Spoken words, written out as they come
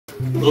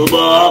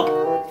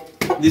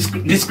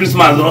This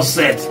Christmas not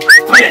set.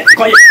 Come here.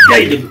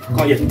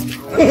 Come here.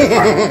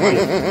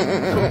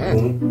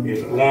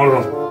 One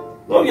run.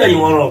 Oh yeah, you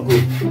want to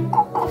go.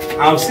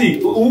 I'll see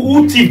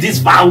who thief this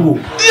fowl.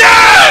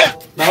 Yeah!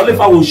 Now only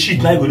fowl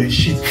shit, now you go to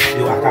shit.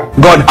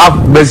 God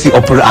have mercy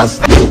upon us.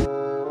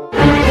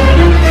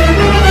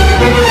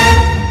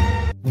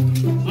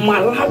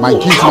 My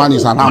kiss man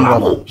is an armed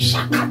robber.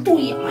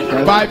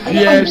 5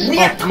 years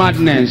of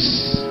madness.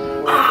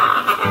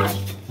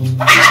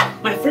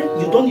 My friend,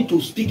 you don't need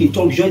to speak a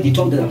tongue, join the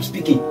tongue that I'm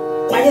speaking.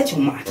 Quiet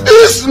your mouth.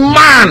 This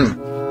man!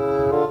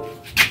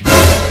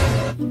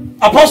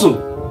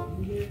 Apostle!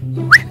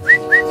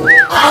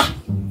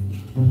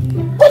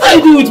 What are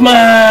you doing with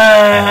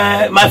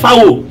my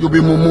fowl? You be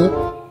mumu.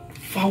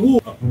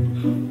 Fowl?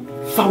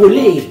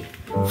 Fowle,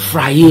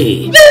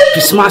 fraye,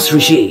 Christmas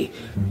riche,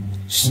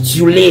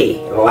 stule,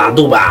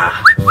 ladoba,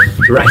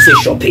 rice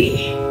shoppe,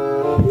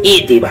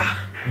 edeba.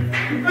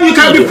 You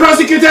can be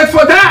prosecuted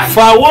for that.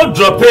 Fowl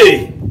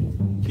droppe.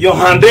 Your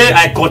hand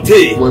I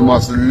cote. We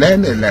must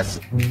learn a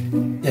lesson.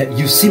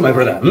 You see, my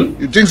brother.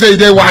 You think so?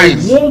 They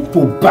wise? I want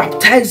to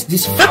baptize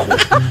this fowl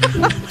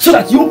so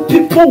that you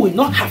people will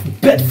not have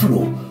bird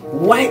flu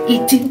while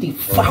eating the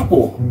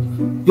fowl.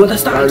 You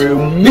understand?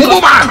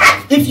 Because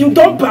if you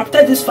don't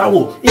baptize this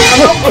fowl, it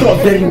cannot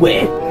crop very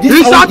well.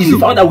 This fowl is the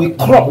fowl that will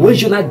crop when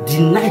Jonah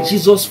denied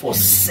Jesus for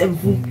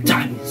 7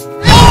 times.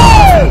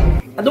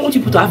 I don't want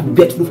you people to have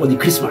bird flu for the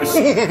Christmas.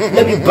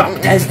 Let me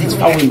baptize this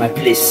fowl in my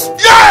place.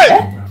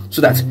 So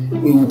that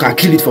we can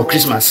kill it for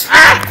Christmas.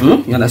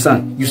 You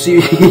understand? You see,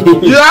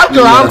 you have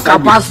to have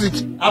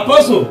capacity.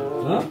 Apostle,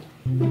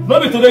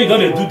 maybe today you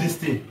don't do this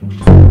thing.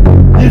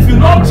 If you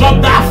don't drop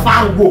that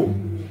fowl,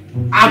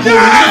 I will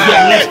remove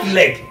your left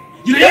leg.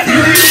 You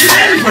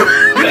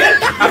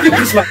Happy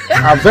Christmas.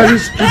 I'm very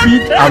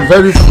stupid. I'm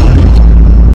very stupid.